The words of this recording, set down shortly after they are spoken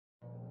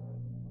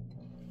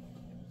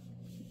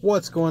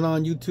What's going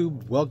on,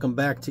 YouTube? Welcome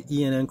back to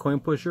ENN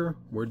Coin Pusher.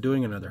 We're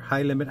doing another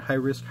high limit, high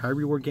risk, high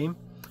reward game.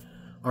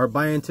 Our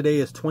buy-in today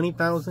is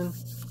 20,000,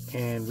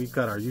 and we've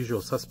got our usual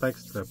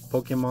suspects: the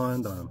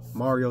Pokemon, the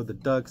Mario, the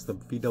Ducks, the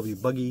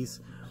VW buggies.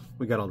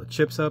 We got all the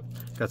chips up,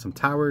 got some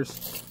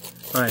towers.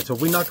 All right, so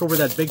if we knock over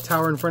that big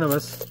tower in front of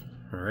us,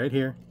 right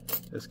here,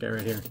 this guy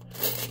right here,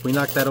 if we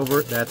knock that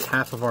over, that's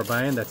half of our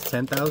buy-in. That's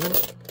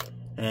 10,000,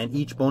 and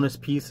each bonus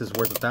piece is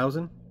worth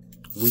 1,000.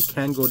 We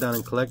can go down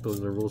and collect. Those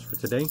are the rules for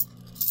today.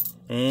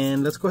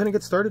 And let's go ahead and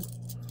get started.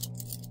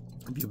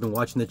 If you've been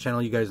watching the channel,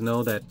 you guys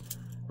know that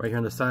right here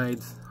on the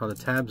sides, on the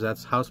tabs,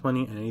 that's house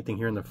money, and anything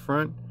here in the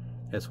front,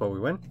 that's what we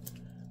win.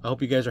 I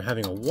hope you guys are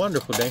having a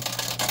wonderful day.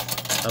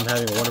 I'm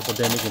having a wonderful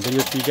day making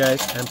videos for you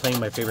guys and playing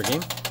my favorite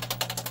game.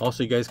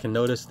 Also, you guys can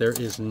notice there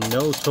is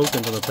no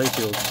tokens on the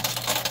playfield,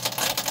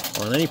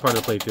 on any part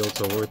of the playfield,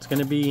 so it's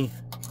gonna be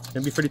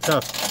pretty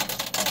tough.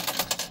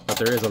 But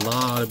there is a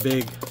lot of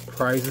big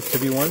prizes to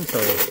be won, so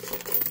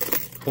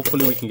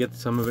hopefully we can get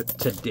some of it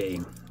today.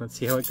 Let's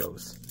see how it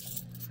goes.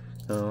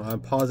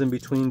 I'm pausing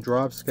between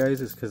drops, guys,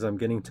 is because I'm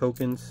getting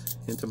tokens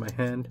into my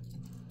hand.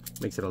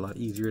 Makes it a lot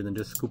easier than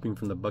just scooping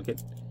from the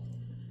bucket.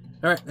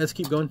 Alright, let's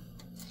keep going.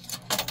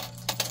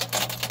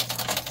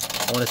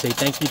 I want to say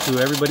thank you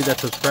to everybody that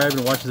subscribed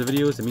and watches the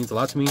videos. It means a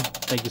lot to me.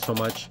 Thank you so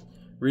much.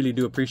 Really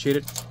do appreciate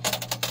it.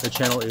 The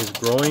channel is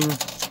growing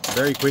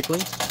very quickly.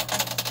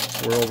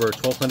 We're over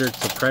 1,200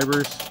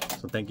 subscribers,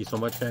 so thank you so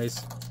much,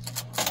 guys.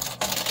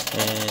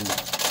 And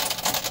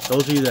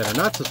those of you that are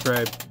not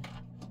subscribed,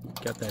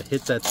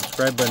 hit that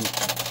subscribe button.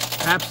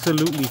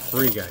 Absolutely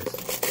free, guys.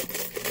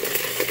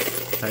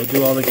 I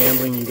do all the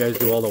gambling, you guys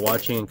do all the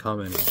watching and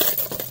commenting.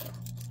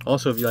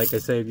 Also, if you, like I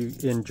say,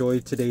 if you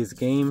enjoyed today's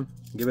game,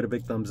 give it a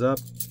big thumbs up.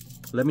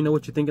 Let me know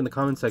what you think in the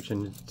comment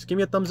section. Just give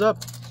me a thumbs up.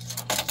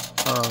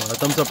 A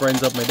thumbs up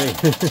brightens up my day.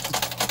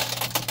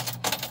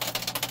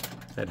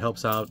 That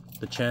helps out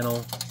the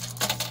channel.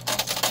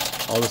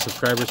 All the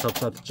subscribers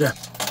helps out the channel.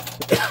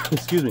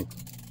 Excuse me.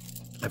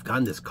 I've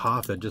gotten this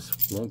cough that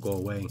just won't go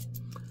away.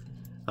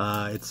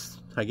 It's,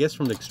 I guess,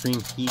 from the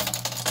extreme heat.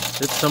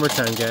 It's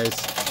summertime, guys.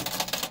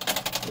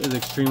 It is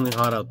extremely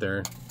hot out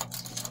there.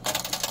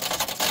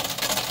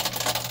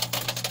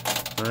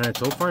 Alright,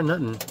 so far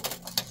nothing.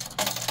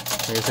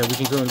 Like I said, we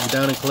can go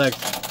down and collect.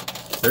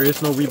 There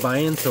is no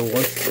rebuy-in, so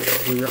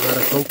once we're out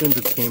of tokens,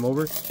 it's game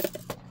over.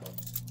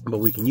 But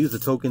we can use the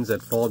tokens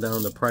that fall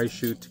down the prize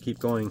chute to keep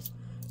going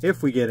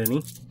if we get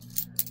any.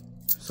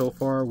 So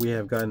far we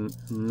have gotten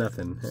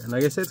nothing, and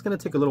like I said, it's going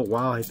to take a little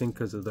while, I think,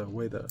 because of the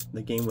way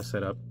the game was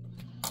set up.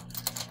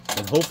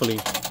 And hopefully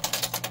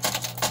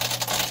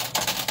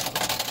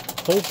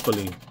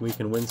we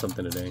can win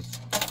something today.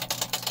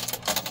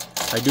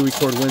 I do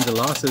record wins and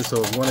losses,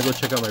 so if you want to go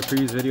check out my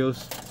previous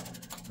videos,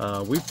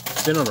 we've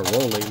been on a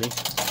roll lately.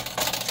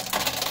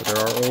 But there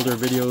are older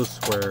videos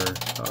where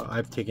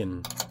I've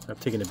taken a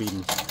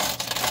beating.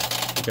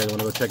 If you guys want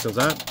to go check those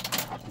out,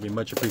 it'd be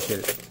much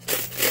appreciated.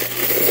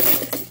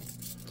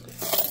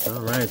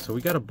 Alright, so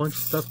we got a bunch of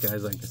stuff,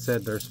 guys. Like I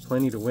said, there's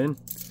plenty to win,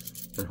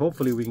 and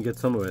hopefully we can get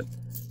some of it.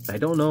 I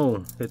don't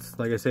know, it's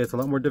like I say, it's a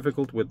lot more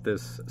difficult with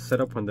this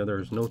setup when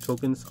there's no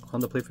tokens on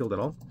the playfield at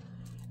all.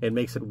 It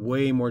makes it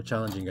way more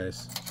challenging,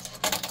 guys.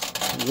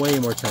 Way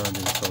more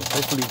challenging, so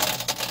hopefully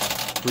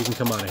we can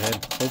come out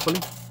ahead. Hopefully.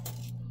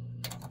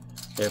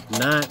 If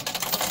not,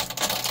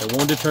 it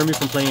won't deter me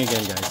from playing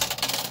again,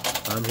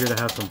 guys. I'm here to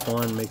have some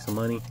fun, make some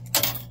money.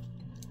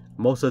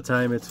 Most of the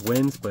time it's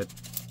wins, but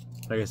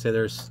like I said,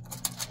 there's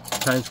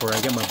times where I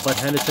get my butt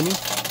handed to me,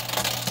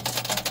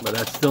 but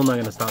that's still not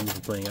going to stop me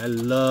from playing. I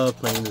love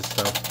playing this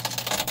stuff,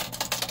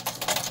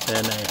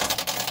 and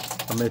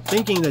I'm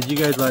thinking that you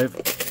guys like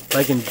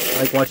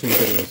watching the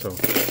video, so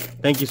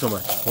thank you so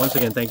much. Once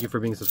again, thank you for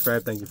being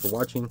subscribed. Thank you for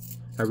watching.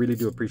 I really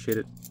do appreciate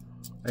it.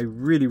 I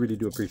really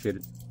do appreciate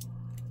it.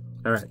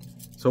 All right,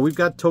 so we've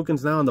got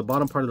tokens now on the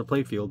bottom part of the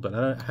playfield, but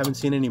I haven't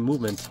seen any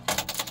movement.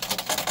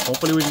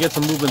 Hopefully we can get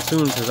some movement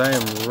soon, because I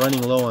am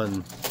running low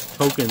on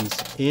tokens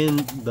in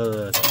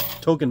the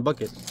token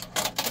bucket.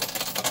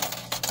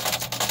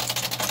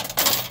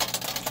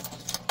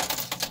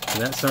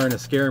 And that's starting to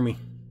scare me.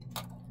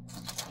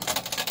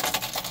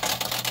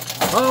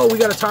 Oh, we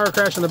got a tower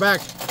crash in the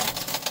back.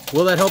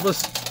 Will that help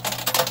us?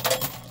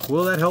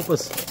 Will that help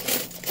us?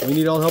 We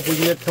need all the help we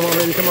can get. Come on,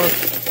 baby, come on.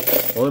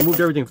 Well, it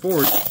moved everything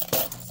forward.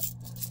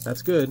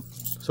 That's good.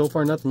 So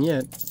far, nothing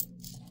yet.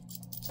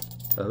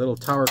 A little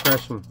tower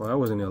crashing. Well, that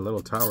wasn't a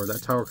little tower.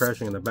 That tower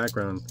crashing in the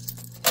background,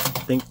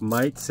 I think,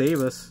 might save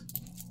us.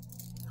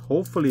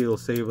 Hopefully it'll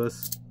save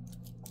us.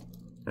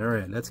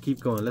 Alright, let's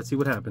keep going. Let's see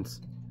what happens.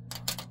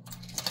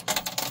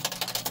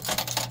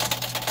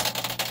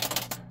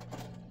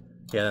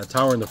 Yeah, that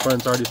tower in the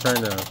front's already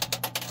starting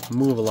to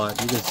move a lot.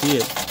 You can see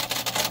it.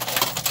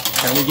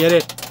 Can we get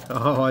it?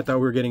 Oh, I thought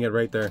we were getting it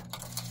right there.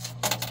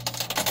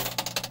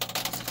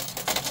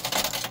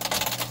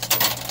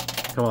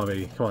 Come on,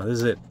 baby. Come on. This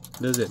is it.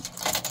 This is it.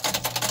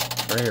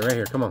 Right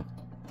here. Come on.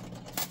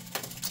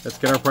 Let's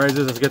get our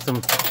prizes. Let's get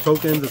some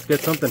tokens. Let's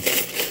get something.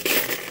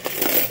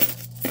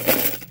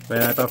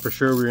 Man, I thought for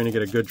sure we were gonna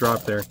get a good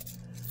drop there.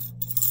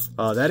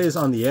 That is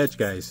on the edge,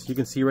 guys. You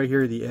can see right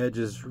here, the edge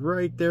is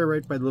right there,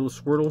 right by the little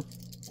squirtle,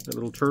 the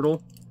little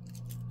turtle.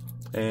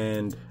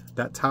 And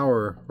that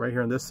tower right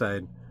here on this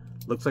side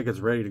looks like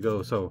it's ready to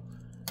go. So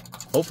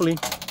hopefully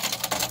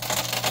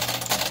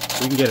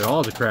we can get it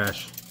all to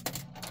crash.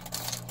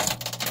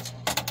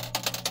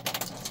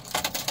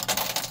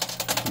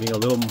 Being a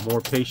little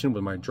more patient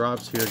with my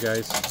drops here,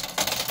 guys.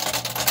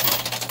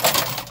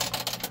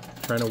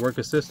 Trying to work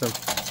a system.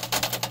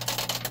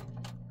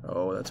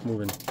 Oh, that's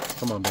moving.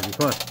 Come on, baby,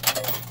 come on.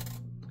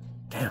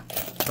 Damn,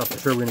 thought for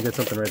sure we're gonna get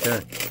something right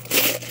there.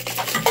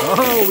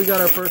 Oh, we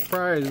got our first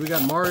prize. We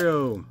got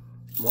Mario.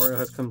 Mario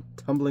has come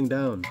tumbling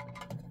down.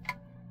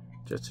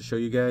 Just to show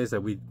you guys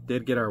that we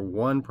did get our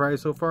one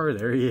prize so far.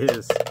 There he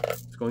is.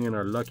 It's going in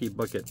our lucky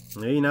bucket.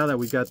 Hey, now that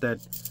we got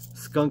that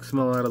skunk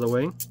smell out of the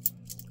way,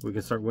 we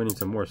can start winning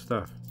some more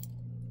stuff.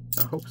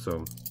 I hope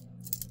so.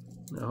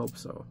 I hope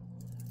so.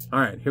 All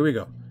right, here we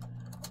go.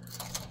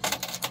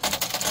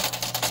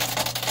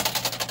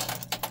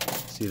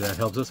 See, that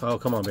helps us. Oh,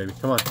 come on, baby.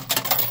 Come on.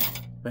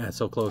 Man, it's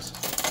so close.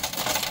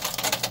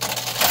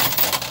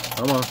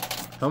 Come on.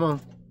 Come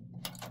on.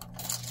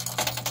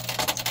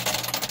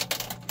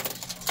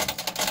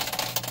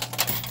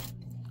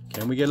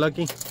 Can we get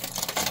lucky?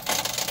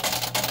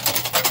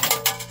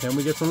 Can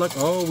we get some luck?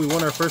 Oh, we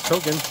won our first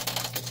token.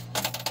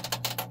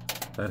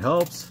 That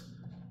helps.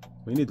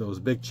 We need those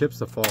big chips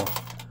to fall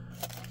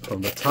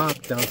from the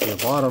top down to the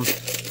bottom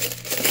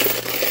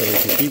so we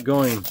can keep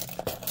going.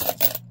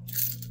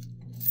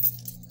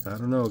 I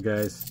don't know,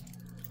 guys.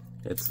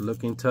 It's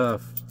looking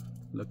tough.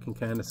 Looking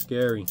kind of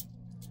scary.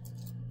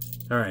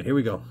 All right, here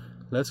we go.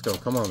 Let's go.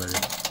 Come on, baby.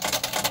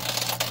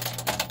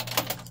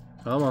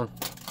 Come on.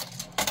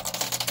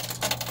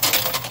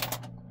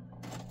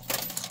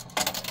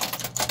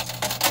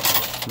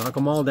 Knock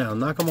them all down.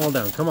 Knock them all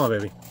down. Come on,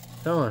 baby.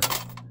 Come on.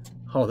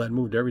 Oh, that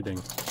moved everything.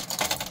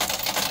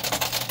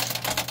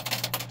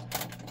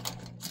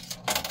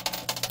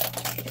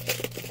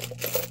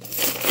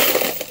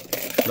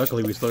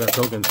 Luckily, we still got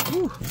tokens.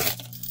 Whew.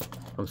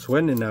 I'm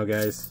sweating it now,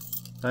 guys.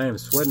 I am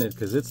sweating it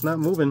because it's not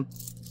moving.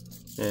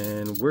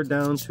 And we're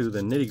down to the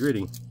nitty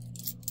gritty.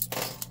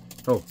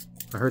 Oh,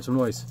 I heard some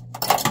noise.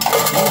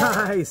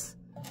 Nice!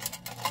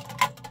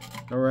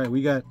 Alright,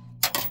 we got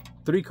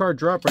 3-card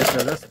drop right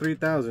there. That's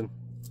 3,000.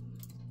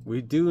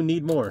 We do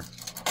need more.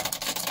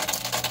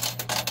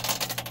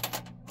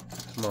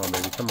 Come on,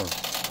 baby. Come on.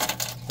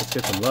 Let's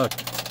get some luck.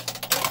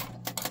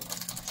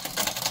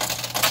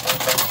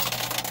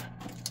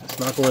 Let's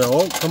knock away.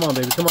 Oh, come on,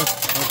 baby. Come on.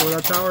 Knock away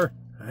that tower.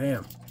 I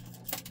am.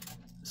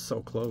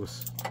 So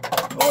close.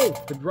 Oh,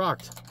 it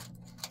rocked.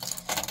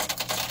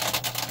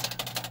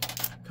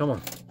 Come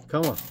on.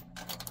 Come on.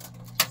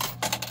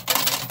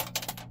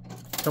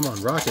 Come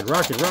on. Rock it.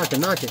 Rock it. Rock it.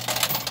 Knock it.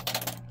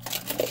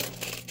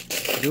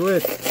 Do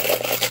it.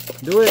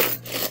 Do it.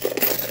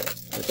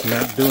 It's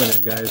not doing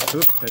it, guys.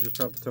 Oops, I just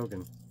dropped the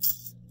token.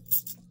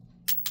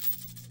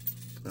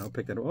 I'll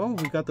pick that up. Oh,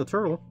 we got the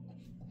turtle.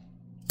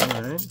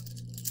 Alright.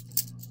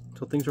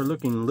 So things are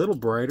looking a little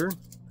brighter.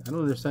 I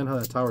don't understand how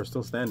that tower is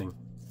still standing.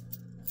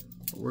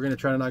 But we're going to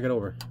try to knock it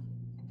over.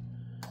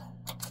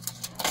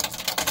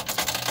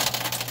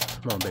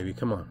 Come on, baby.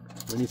 Come on.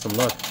 We need some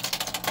luck.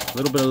 A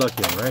little bit of luck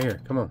here. Right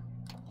here. Come on.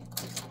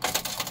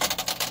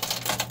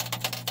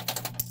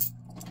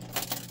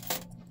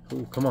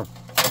 Ooh, come on.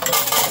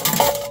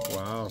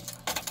 Wow.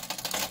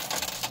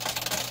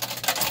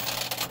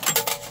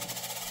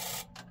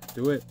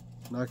 Do it.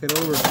 Knock it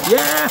over.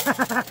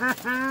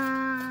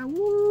 Yeah!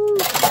 Woo!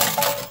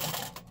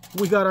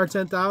 We got our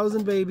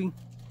 10,000, baby.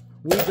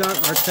 We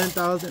got our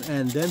 10,000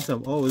 and then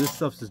some. Oh, this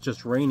stuff is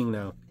just raining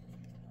now.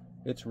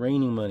 It's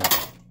raining money.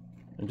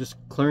 I'm just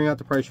clearing out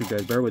the price sheet,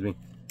 guys. Bear with me.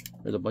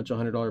 There's a bunch of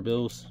 $100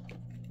 bills.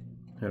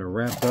 Had it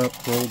wrapped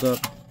up, rolled up.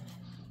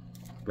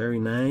 Very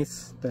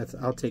nice.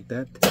 I'll take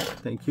that.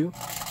 Thank you.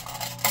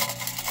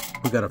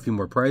 We got a few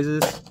more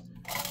prizes.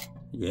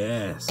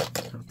 Yes.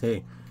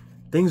 Okay.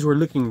 Things were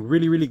looking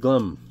really, really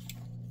glum.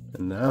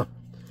 And now,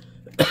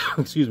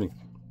 excuse me,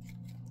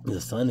 the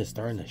sun is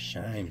starting to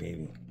shine,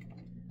 baby.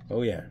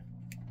 Oh, yeah.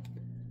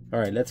 All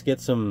right, let's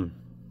get some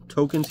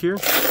tokens here.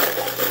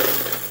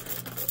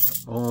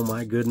 Oh,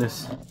 my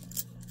goodness.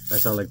 I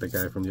sound like the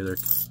guy from the other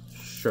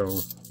show,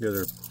 the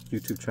other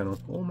YouTube channel.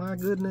 Oh, my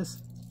goodness.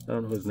 I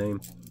don't know his name.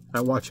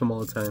 I watch him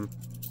all the time.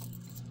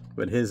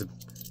 But his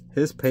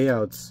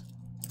payouts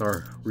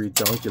are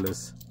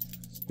ridiculous.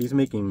 He's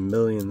making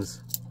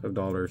millions of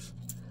dollars.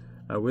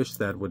 I wish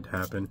that would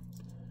happen.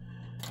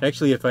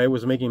 Actually, if I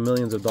was making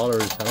millions of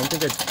dollars, I don't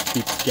think I'd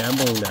be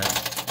gambling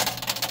that.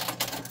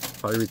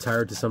 Probably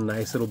retire to some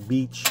nice little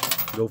beach,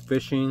 go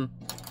fishing,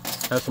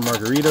 have some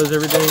margaritas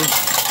every day.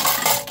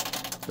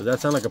 Does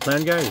that sound like a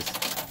plan, guys?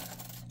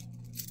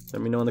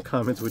 Let me know in the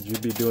comments what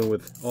you'd be doing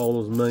with all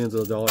those millions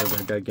of dollars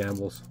that guy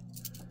gambles.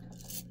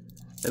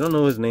 I don't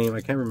know his name.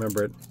 I can't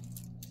remember it.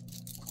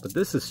 But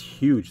this is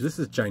huge. This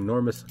is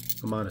ginormous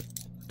amount of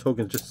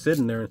tokens just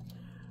sitting there,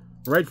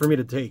 right for me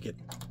to take it.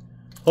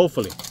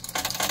 Hopefully.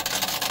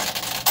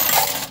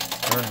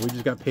 Alright, we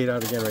just got paid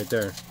out again right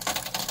there.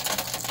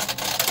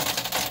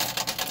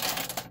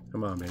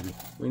 Come on, baby.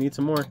 We need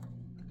some more.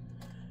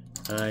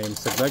 I am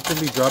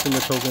selectively dropping the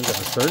tokens at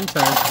a certain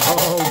time.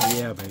 Oh,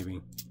 yeah,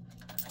 baby.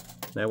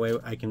 That way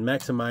I can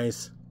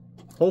maximize,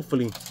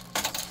 hopefully,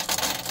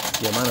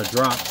 the amount of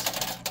drops.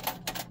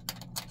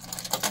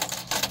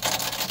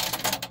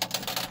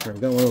 Alright,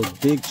 we got one of those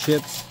big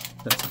chips.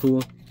 That's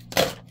cool.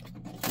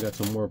 We got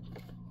some more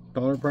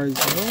dollar prizes.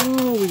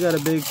 Oh, we got a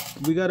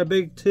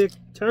big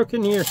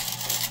token here.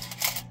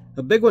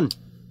 A big one.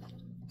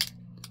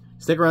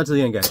 Stick around to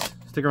the end, guys.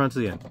 Stick around to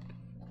the end.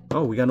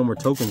 Oh, we got no more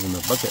tokens in the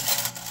bucket.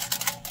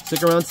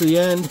 Stick around to the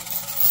end.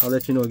 I'll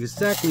let you know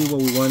exactly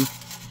what we won.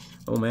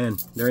 Oh man,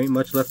 there ain't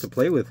much left to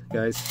play with,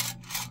 guys.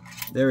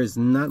 There is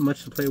not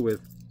much to play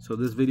with. So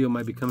this video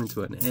might be coming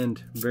to an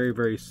end very,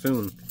 very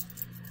soon.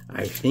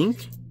 I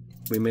think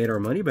we made our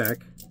money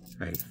back.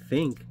 I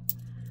think.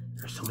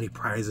 There's so many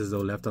prizes though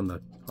left on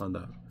the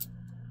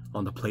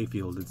play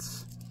field.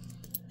 It's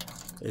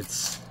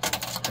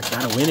I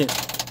gotta win it.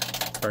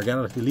 Or I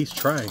gotta at least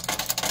try.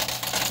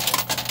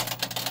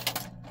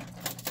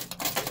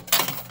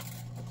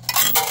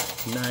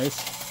 Nice.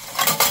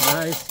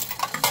 Nice.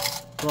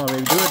 Come on,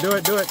 baby. Do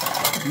it. Do it.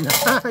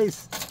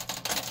 Nice.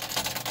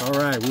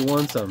 Alright, we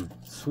won some.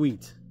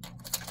 Sweet.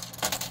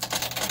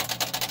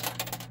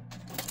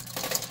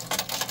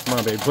 Come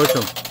on, baby. Push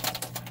them.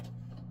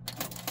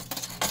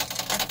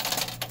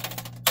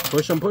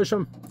 Push them, push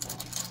them.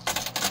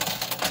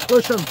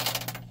 Push them.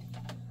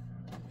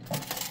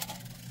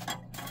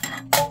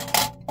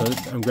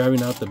 I'm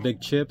grabbing out the big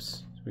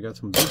chips. We got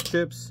some big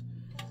chips.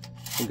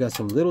 We got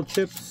some little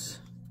chips.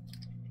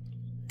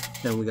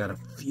 And we got a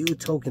few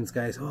tokens,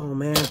 guys. Oh,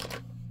 man. I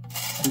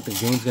think the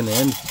game's going to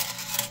end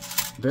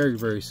very,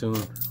 very soon.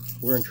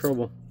 We're in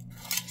trouble.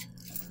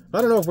 I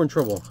don't know if we're in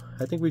trouble.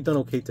 I think we've done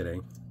okay today.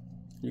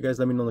 You guys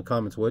let me know in the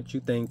comments what you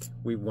think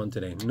we've won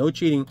today. No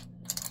cheating.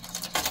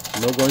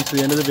 No going to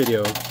the end of the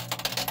video.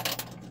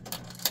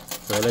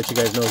 So I'll let you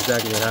guys know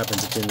exactly what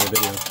happens at the end of the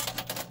video.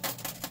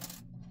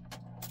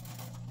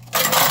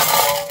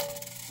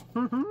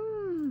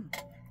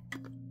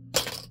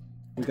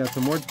 We got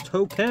some more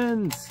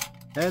tokens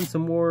and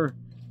some more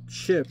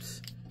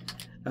chips.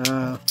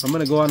 I'm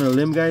gonna go out on a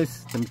limb,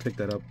 guys. Let me pick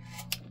that up.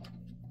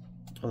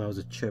 Oh, that was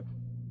a chip.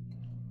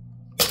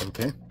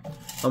 Okay.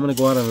 I'm gonna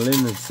go out on a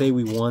limb and say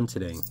we won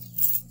today.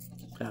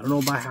 I don't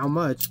know by how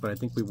much, but I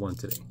think we won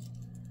today.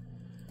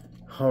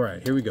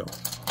 Alright, here we go.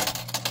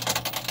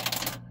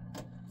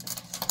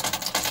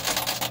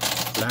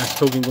 Last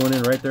token going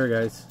in right there,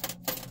 guys.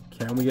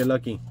 Can we get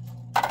lucky?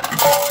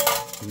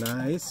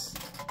 Nice.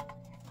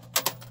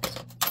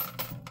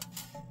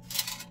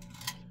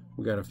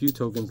 We got a few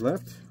tokens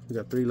left. We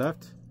got 3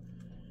 left.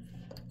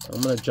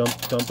 I'm gonna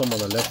dump them on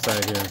the left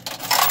side here.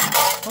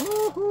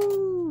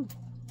 Oh,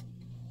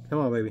 come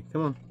on, baby.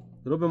 Come on.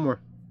 A little bit more.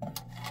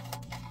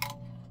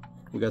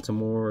 We got some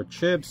more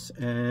chips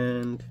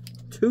and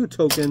 2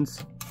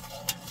 tokens.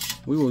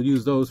 We will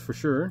use those for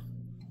sure.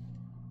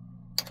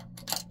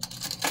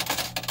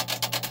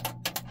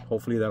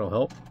 Hopefully that'll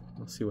help.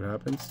 Let's see what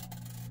happens.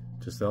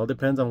 Just all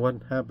depends on what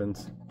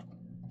happens.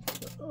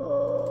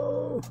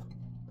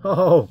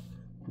 Oh,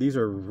 these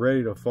are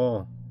ready to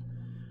fall.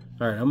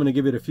 All right, I'm gonna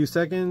give it a few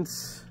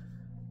seconds.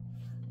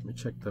 Let me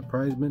check the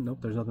prize bin. Nope,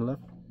 there's nothing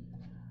left.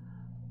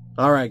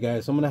 All right,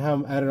 guys, so I'm gonna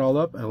have them add it all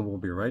up and we'll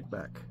be right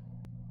back.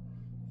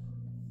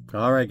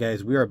 All right,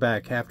 guys, we are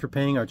back. After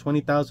paying our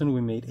 $20,000,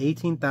 we made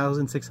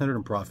 $18,600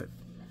 in profit.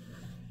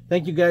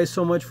 Thank you guys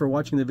so much for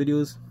watching the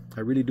videos. I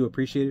really do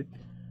appreciate it.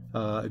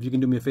 If you can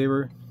do me a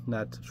favor,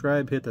 not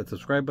subscribe, hit that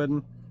subscribe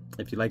button.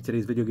 If you like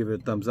today's video, give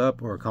it a thumbs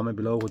up or comment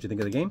below what you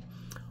think of the game.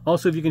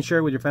 Also, if you can share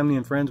it with your family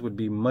and friends, would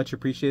be much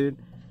appreciated.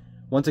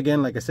 Once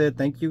again, like I said,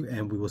 thank you,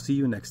 and we will see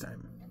you next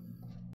time.